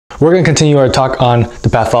We're going to continue our talk on the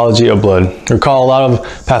pathology of blood. Recall, a lot of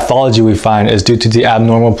pathology we find is due to the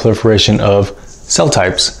abnormal proliferation of cell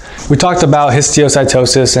types. We talked about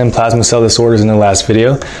histiocytosis and plasma cell disorders in the last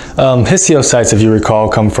video. Histiocytes, if you recall,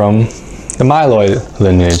 come from the myeloid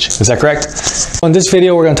lineage. Is that correct? In this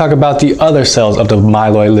video, we're going to talk about the other cells of the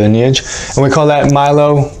myeloid lineage, and we call that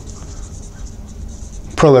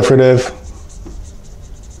myeloproliferative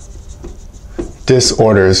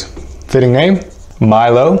disorders. Fitting name?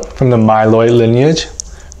 Myelo, from the myeloid lineage.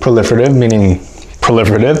 Proliferative, meaning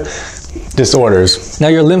proliferative. Disorders. Now,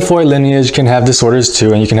 your lymphoid lineage can have disorders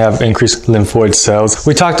too, and you can have increased lymphoid cells.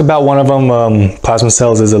 We talked about one of them, plasma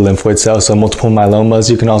cells is a lymphoid cell, so multiple myelomas.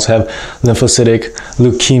 You can also have lymphocytic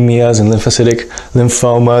leukemias and lymphocytic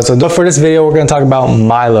lymphomas. So for this video, we're going to talk about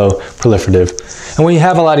myeloproliferative. And when you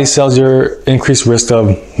have a lot of these cells, you're increased risk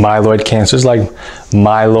of myeloid cancers like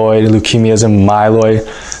myeloid leukemias and myeloid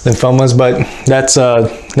lymphomas, but that's a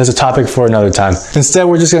topic for another time. Instead,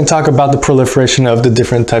 we're just going to talk about the proliferation of the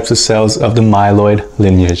different types of cells of the myeloid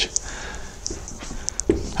lineage.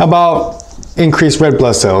 How about increased red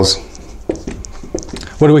blood cells?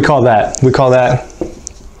 What do we call that? We call that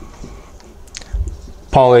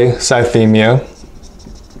Polycythemia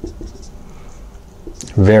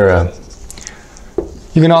Vera.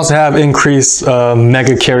 You can also have increased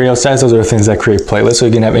megakaryocytes. Those are things that create platelets. So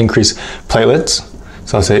you can have increased platelets.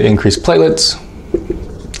 So I'll say increased platelets.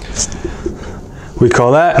 We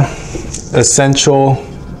call that essential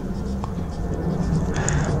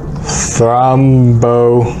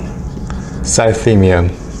thrombocythemia.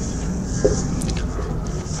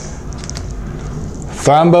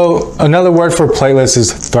 Another word for platelets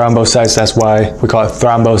is thrombocytes. That's why we call it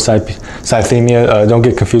thrombocythemia. Don't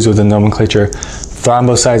get confused with the nomenclature.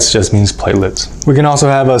 Thrombocytes just means platelets. We can also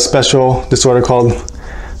have a special disorder called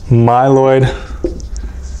myeloid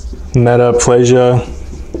metaplasia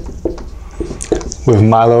with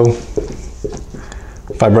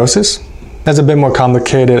myelofibrosis. That's a bit more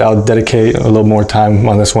complicated. I'll dedicate a little more time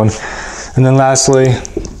on this one. And then lastly,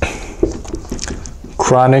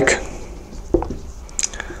 chronic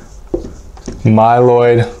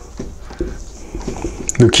myeloid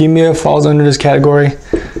leukemia falls under this category.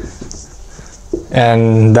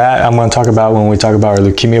 And that I'm going to talk about when we talk about our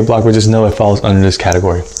leukemia block. We just know it falls under this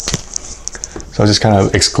category. So I'll just kind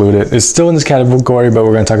of exclude it. It's still in this category, but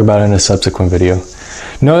we're going to talk about it in a subsequent video.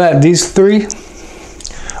 Know that these three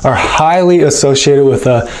are highly associated with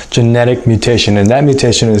a genetic mutation, and that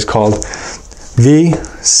mutation is called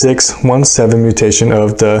V617 mutation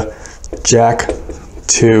of the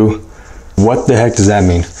JAK2. What the heck does that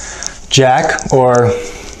mean? JAK, or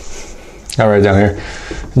I'll write it down here,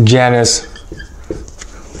 Janus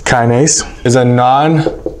kinase, is a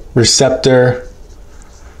non-receptor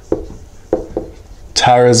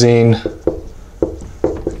tyrosine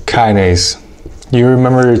kinase. You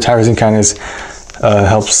remember your tyrosine kinase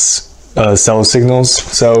helps cell signals.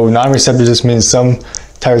 So non-receptor just means some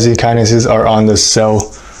tyrosine kinases are on the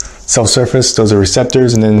cell surface. Those are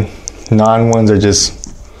receptors, and then non-ones are just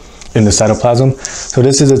in the cytoplasm. So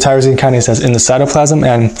this is a tyrosine kinase that's in the cytoplasm,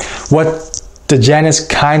 and what the Janus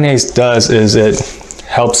kinase does is it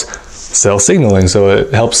helps cell signaling, so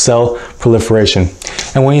it helps cell proliferation.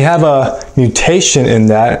 And when you have a mutation in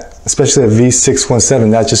that, especially a V617,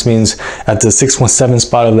 that just means at the 617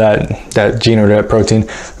 spot of that gene or that protein,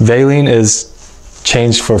 valine is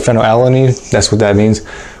changed for phenylalanine. That's what that means.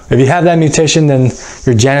 If you have that mutation, then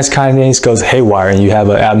your Janus kinase goes haywire and you have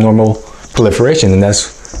an abnormal proliferation, and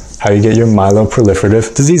that's how you get your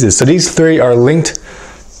myeloproliferative diseases. So these three are linked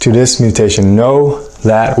to this mutation. Know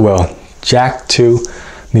that well. JAK2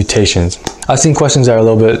 mutations. I've seen questions that are a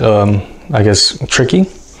little bit, I guess, tricky.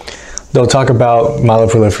 They'll talk about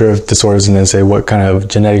myeloproliferative disorders and then say what kind of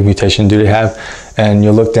genetic mutation do they have, and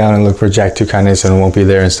you'll look down and look for JAK2 kinase and it won't be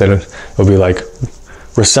there. Instead it'll be like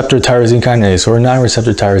receptor tyrosine kinase or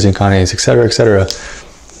non-receptor tyrosine kinase, etc., etc.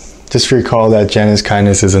 Just recall that Janus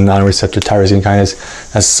kinase is a non-receptor tyrosine kinase.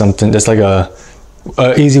 That's something that's like a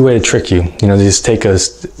easy way to trick you. You know, they just take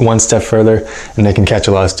us one step further and they can catch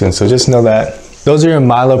a lot of students. So just know that those are your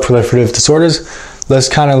myeloproliferative disorders. Let's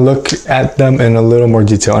kind of look at them in a little more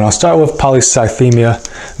detail. And I'll start with Polycythemia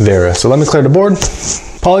Vera. So let me clear the board.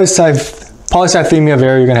 Polycythemia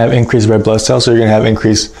Vera, you're going to have increased red blood cells. So you're going to have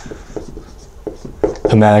increased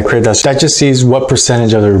hematocrit. That just sees what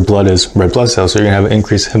percentage of your blood is red blood cells. So you're going to have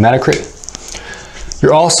increased hematocrit.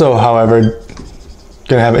 You're also, however,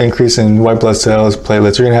 going to have an increase in white blood cells,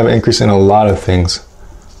 platelets. You're going to have an increase in a lot of things.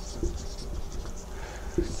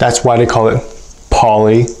 That's why they call it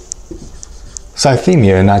polycythemia.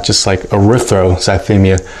 polycythemia and not just like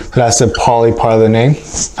erythrocythemia. So that's the poly part of the name.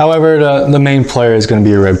 However, the main player is going to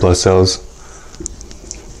be your red blood cells.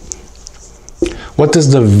 What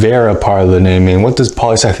does the Vera part of the name mean? What does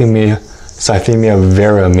Polycythemia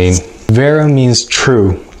Vera mean? Vera means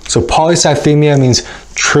true. So polycythemia means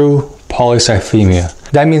true polycythemia.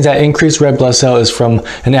 That means that increased red blood cell is from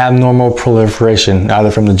an abnormal proliferation,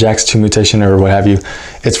 either from the JAK2 mutation or what have you.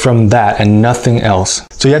 It's from that and nothing else.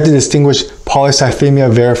 So you have to distinguish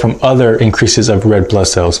Polycythemia Vera from other increases of red blood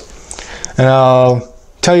cells. And I'll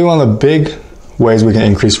tell you one of the big ways we can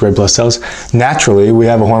increase red blood cells. Naturally, we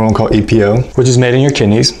have a hormone called EPO, which is made in your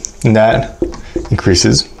kidneys, and that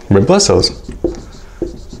increases red blood cells.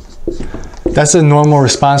 That's a normal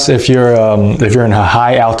response if you're in a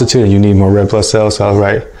high altitude and you need more red blood cells. So I'll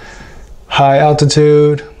write high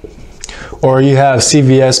altitude, or you have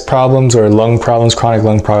CVS problems or lung problems, chronic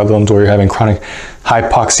lung problems, or you're having chronic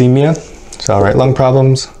hypoxemia. So I'll write lung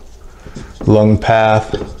problems, lung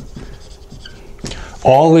path.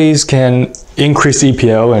 All these can increase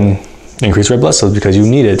EPO and increase red blood cells because you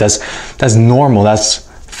need it. That's normal. That's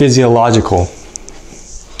physiological.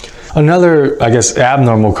 Another, I guess,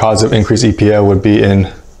 abnormal cause of increased EPO would be in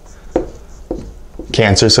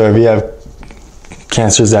cancer. So if you have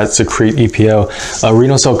cancers that secrete EPO,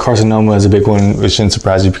 renal cell carcinoma is a big one, which shouldn't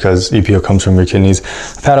surprise you because EPO comes from your kidneys.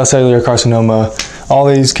 Hepatocellular carcinoma, all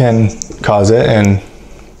these can cause it, and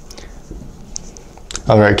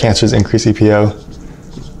other cancers increase EPO.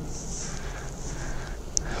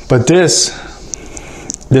 But this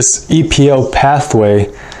EPO pathway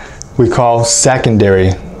we call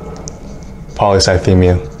secondary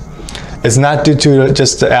polycythemia. It's not due to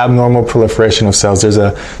just the abnormal proliferation of cells. There's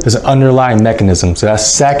an underlying mechanism. So that's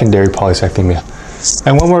secondary polycythemia.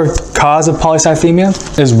 And one more cause of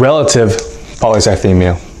polycythemia is relative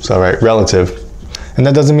polycythemia. So right, relative. And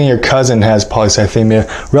that doesn't mean your cousin has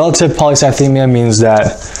polycythemia. Relative polycythemia means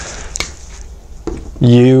that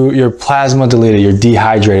you're plasma deleted, you're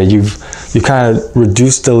dehydrated, you've kind of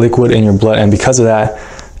reduced the liquid in your blood, and because of that,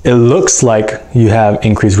 it looks like you have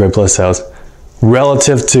increased red blood cells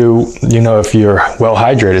relative to, if you're well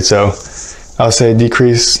hydrated. So I'll say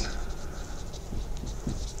decreased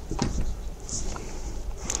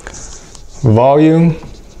volume,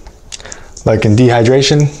 like in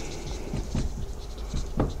dehydration,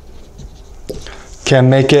 can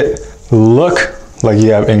make it look like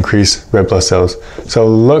you have increased red blood cells. So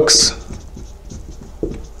looks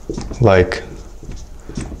like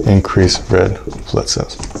increased red blood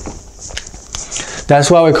cells. That's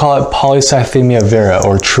why we call it Polycythemia Vera,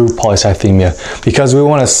 or true polycythemia, because we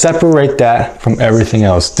want to separate that from everything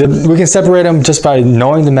else. We can separate them just by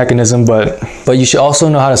knowing the mechanism, but you should also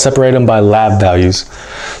know how to separate them by lab values.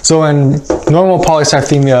 So in normal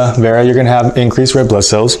Polycythemia Vera, you're going to have increased red blood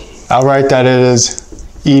cells. I'll write that it is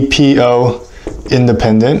EPO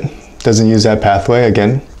independent, doesn't use that pathway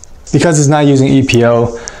again. Because it's not using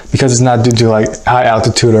EPO, because it's not due to like high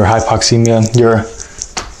altitude or hypoxemia, your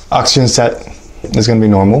oxygen set is going to be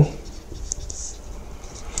normal.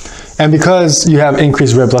 And because you have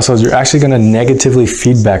increased red blood cells, you're actually going to negatively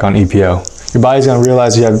feedback on EPO. Your body's going to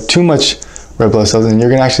realize you have too much red blood cells, and you're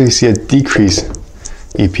going to actually see a decrease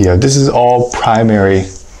EPO. This is all primary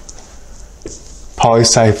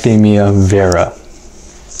Polycythemia Vera.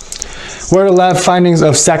 What are the lab findings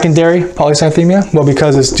of secondary polycythemia? Well,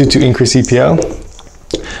 because it's due to increased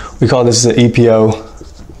EPO, we call this an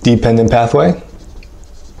EPO dependent pathway.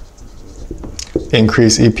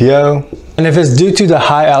 Increase EPO. And if it's due to the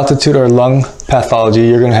high altitude or lung pathology,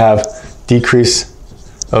 you're going to have decreased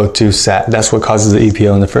O2 sat. That's what causes the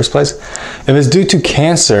EPO in the first place. If it's due to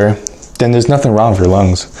cancer, then there's nothing wrong with your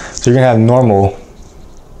lungs. So you're going to have normal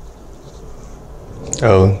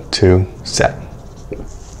O2 sat.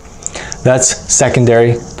 That's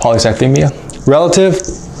secondary polycythemia. Relative,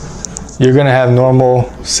 you're going to have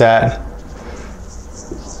normal sat.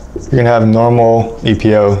 You're going to have normal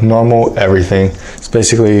EPO, normal everything. It's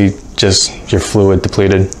basically just your fluid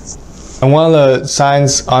depleted. And one of the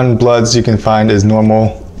signs on bloods you can find is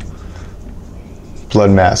normal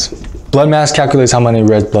blood mass. Blood mass calculates how many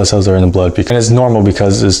red blood cells are in the blood, and it's normal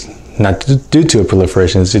because it's not due to a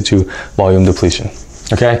proliferation, it's due to volume depletion.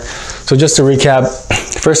 Okay, so just to recap,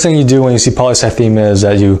 first thing you do when you see polycythemia is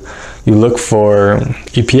that you look for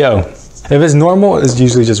EPO. If it's normal, it's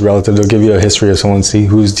usually just relative. They'll give you a history of someone, see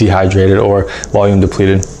who's dehydrated or volume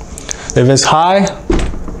depleted. If it's high,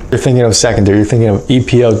 you're thinking of secondary, you're thinking of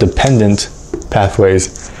EPO dependent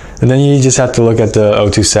pathways. And then you just have to look at the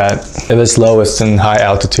O2 sat. If it's low, it's in high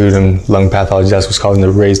altitude and lung pathology. That's what's causing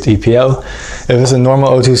the raised EPO. If it's a normal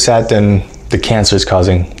O2 sat, then the cancer is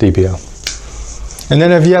causing the EPO. And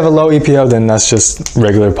then if you have a low EPO, then that's just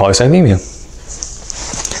regular polycythemia.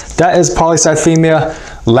 That is polycythemia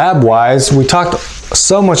lab-wise. We talked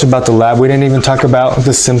so much about the lab, we didn't even talk about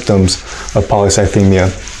the symptoms of polycythemia.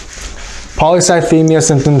 Polycythemia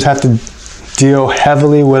symptoms have to deal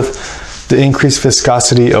heavily with the increased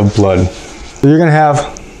viscosity of blood. So you're gonna have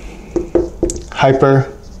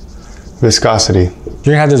hyperviscosity.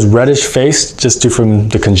 You're gonna have this reddish face just due from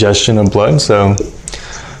the congestion of blood. So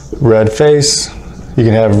red face, you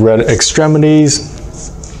can have red extremities.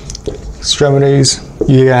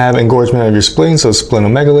 You're gonna have engorgement of your spleen, so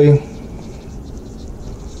splenomegaly.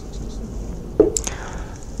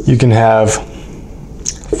 You can have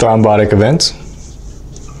thrombotic events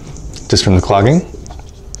just from the clogging.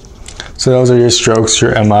 So those are your strokes,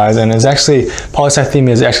 your MIs, and it's actually, polycythemia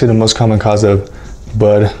is actually the most common cause of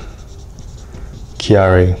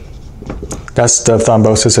Budd-Chiari. That's the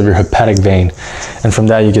thrombosis of your hepatic vein. And from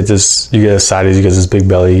that you get this, you get ascites, you get this big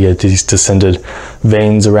belly, you get these descended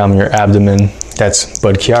veins around your abdomen. That's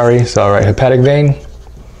Budd-Chiari, so all right, hepatic vein.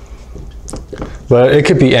 But it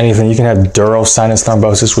could be anything. You can have dural sinus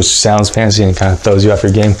thrombosis, which sounds fancy and kind of throws you off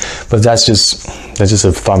your game, but that's just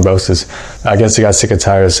a thrombosis. I guess I got sick and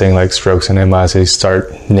tired of saying like strokes and MIs, so you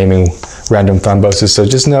start naming random thrombosis. So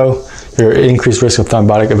just know your increased risk of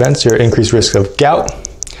thrombotic events, your increased risk of gout.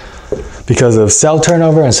 Because of cell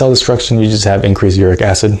turnover and cell destruction, you just have increased uric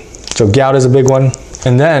acid. So gout is a big one.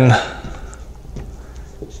 And then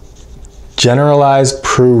generalized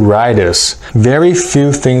pruritus. Very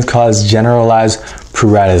few things cause generalized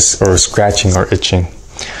pruritus, or scratching or itching.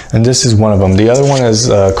 And this is one of them. The other one is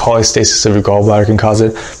cholestasis of your gallbladder can cause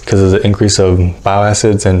it because of the increase of bile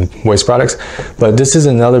acids and waste products. But this is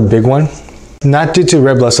another big one. Not due to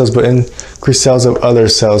red blood cells, but increased cells of other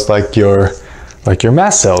cells like your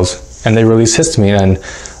mast cells. And they release histamine. And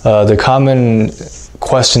the common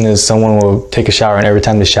question is someone will take a shower and every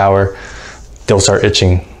time they shower, they'll start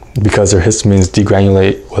itching because their histamines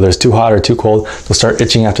degranulate, whether it's too hot or too cold, they'll start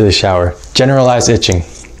itching after they shower. Generalized itching.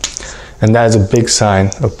 And that is a big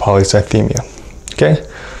sign of polycythemia. Okay?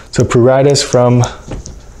 So pruritus from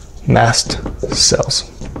mast cells.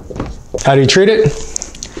 How do you treat it?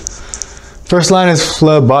 First line is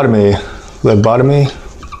phlebotomy. Phlebotomy,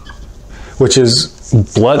 which is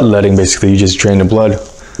bloodletting basically. You just drain the blood.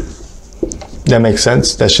 That makes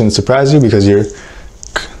sense. That shouldn't surprise you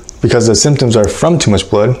because the symptoms are from too much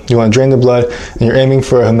blood. You want to drain the blood and you're aiming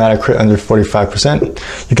for a hematocrit under 45%.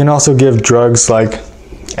 You can also give drugs like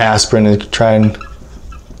aspirin to try and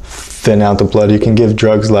thin out the blood. You can give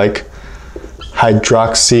drugs like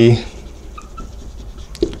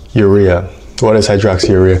hydroxyurea. What is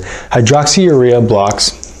hydroxyurea? Hydroxyurea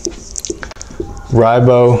blocks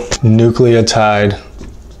ribonucleotide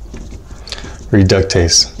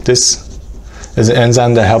reductase. This is an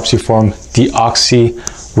enzyme that helps you form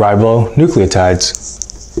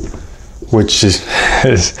deoxyribonucleotides, which is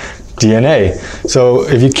DNA. So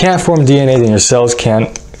if you can't form DNA, then your cells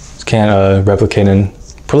can't replicate and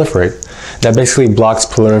proliferate. That basically blocks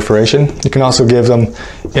proliferation. You can also give them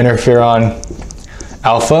interferon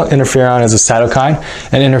alpha. Interferon is a cytokine,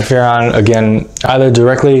 and interferon, again, either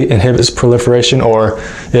directly inhibits proliferation or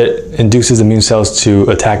it induces immune cells to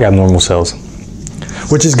attack abnormal cells,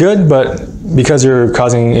 which is good, but because you're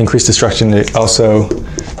causing increased destruction, it also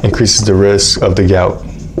increases the risk of the gout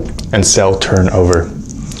and cell turnover.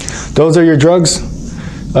 Those are your drugs,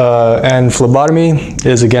 and phlebotomy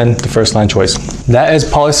is, again, the first line choice. That is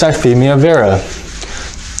Polycythemia Vera.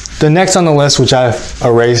 The next on the list, which I've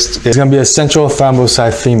erased, is going to be essential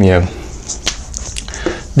thrombocythemia.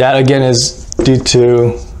 That, again, is due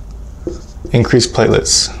to increased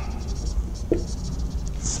platelets.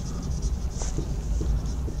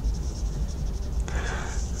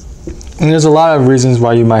 And there's a lot of reasons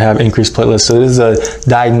why you might have increased platelets. So this is a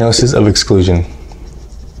diagnosis of exclusion,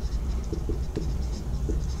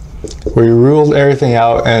 where you ruled everything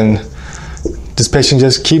out and this patient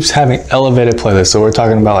just keeps having elevated platelets. So we're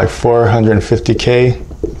talking about like 450K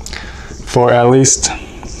for at least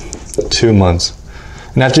 2 months.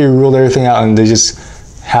 And after you ruled everything out and they just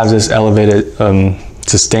have this elevated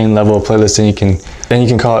sustained level of platelets, then you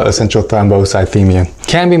can call it essential thrombocythemia.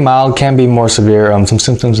 Can be mild, can be more severe. Some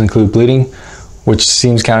symptoms include bleeding, which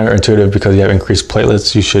seems counterintuitive because you have increased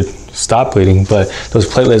platelets. You should stop bleeding, but those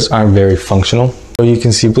platelets aren't very functional. So you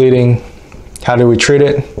can see bleeding. How do we treat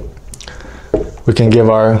it? We can give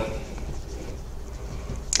our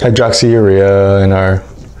hydroxyurea and our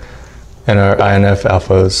INF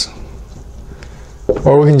alphas,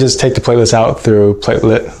 or we can just take the platelets out through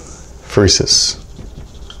platelet pheresis.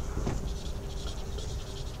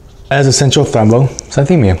 As essential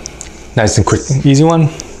thrombocythemia. Nice and quick, easy one.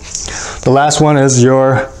 The last one is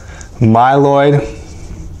your myeloid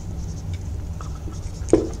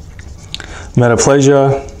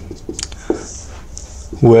metaplasia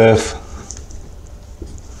with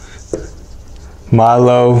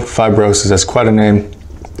myelofibrosis. That's quite a name.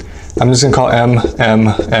 I'm just gonna call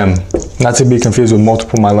MMM, not to be confused with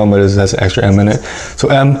multiple myeloma. It has an extra M in it. So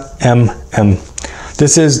MMM.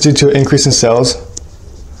 This is due to an increase in cells,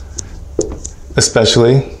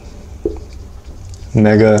 especially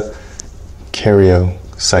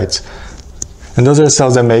megakaryocytes. And those are the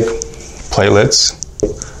cells that make platelets.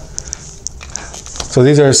 So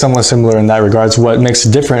these are somewhat similar in that regards. What makes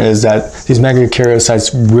it different is that these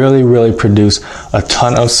megakaryocytes really produce a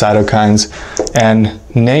ton of cytokines, and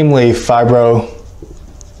namely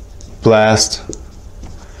fibroblast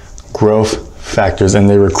growth factors, and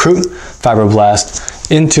they recruit fibroblasts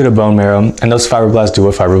into the bone marrow, and those fibroblasts do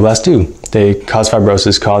what fibroblasts do. They cause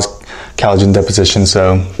fibrosis, cause collagen deposition,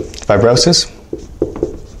 so fibrosis.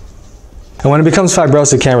 And when it becomes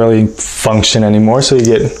fibrosed, it can't really function anymore, so you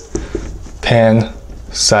get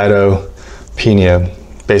pancytopenia,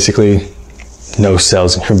 basically no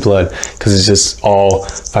cells in your blood, because it's just all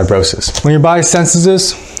fibrosis. When your body senses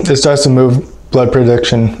this, it starts to move blood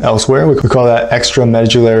production elsewhere. We call that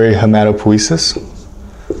extramedullary hematopoiesis,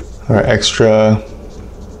 or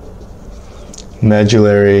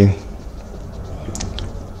extramedullary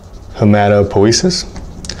hematopoiesis,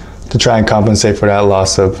 to try and compensate for that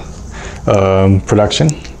loss of production.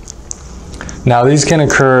 Now these can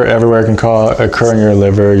occur everywhere. It can occur in your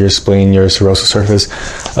liver, your spleen, your serosal surface.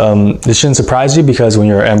 This shouldn't surprise you, because when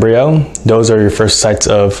you're an embryo, those are your first sites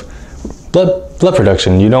of blood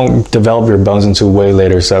production. You don't develop your bones until way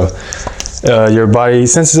later. So your body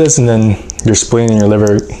senses this, and then your spleen and your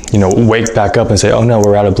liver, wake back up and say, oh no,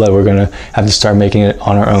 we're out of blood. We're gonna have to start making it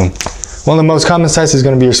on our own. One of the most common sites is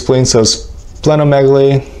gonna be your spleen. So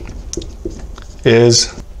splenomegaly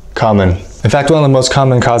is common. In fact, one of the most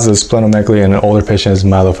common causes of splenomegaly in an older patient is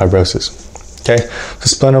myelofibrosis. Okay, so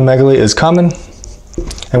splenomegaly is common,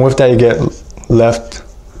 and with that you get left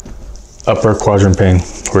upper quadrant pain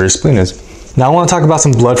where your spleen is. Now I want to talk about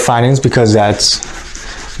some blood findings, because that's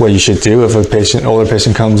what you should do if an older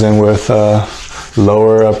patient comes in with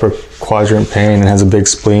lower upper quadrant pain and has a big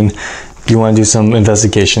spleen. You want to do some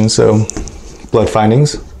investigation, so blood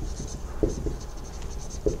findings.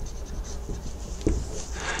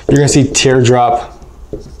 You're going to see teardrop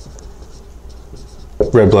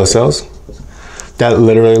red blood cells that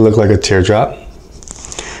literally look like a teardrop.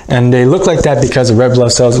 And they look like that because the red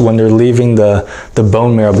blood cells, when they're leaving the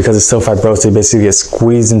bone marrow, because it's so fibrosed, they basically get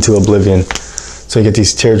squeezed into oblivion. So you get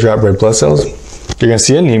these teardrop red blood cells. You're going to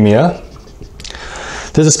see anemia.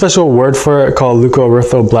 There's a special word for it called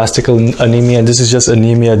leukoerythroblastic anemia. This is just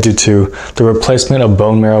anemia due to the replacement of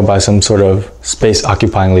bone marrow by some sort of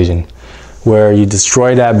space-occupying lesion, where you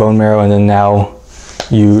destroy that bone marrow, and then now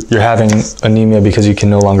you're having anemia because you can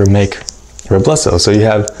no longer make red blood cells. So you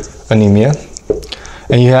have anemia,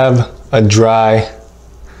 and you have a dry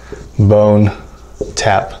bone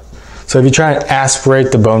tap. So if you try and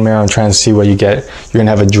aspirate the bone marrow and try and see what you get, you're gonna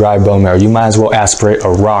have a dry bone marrow. You might as well aspirate a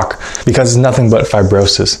rock, because it's nothing but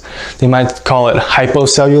fibrosis. They might call it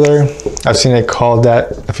hypocellular. I've seen it called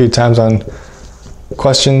that a few times on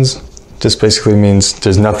questions. Just basically means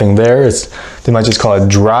there's nothing there. They might just call it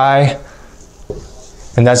dry.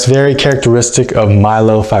 And that's very characteristic of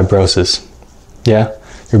myelofibrosis. Yeah,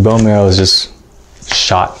 your bone marrow is just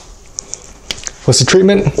shot. What's the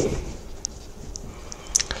treatment?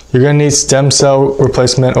 You're gonna need stem cell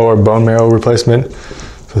replacement or bone marrow replacement.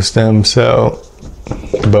 So stem cell,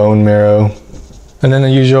 bone marrow, and then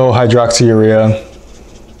the usual hydroxyurea,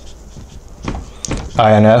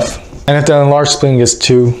 INF. And if the enlarged spleen gets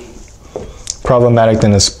too problematic,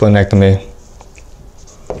 then a splenectomy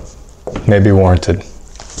may be warranted.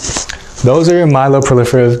 Those are your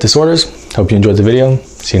myeloproliferative disorders. Hope you enjoyed the video.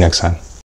 See you next time.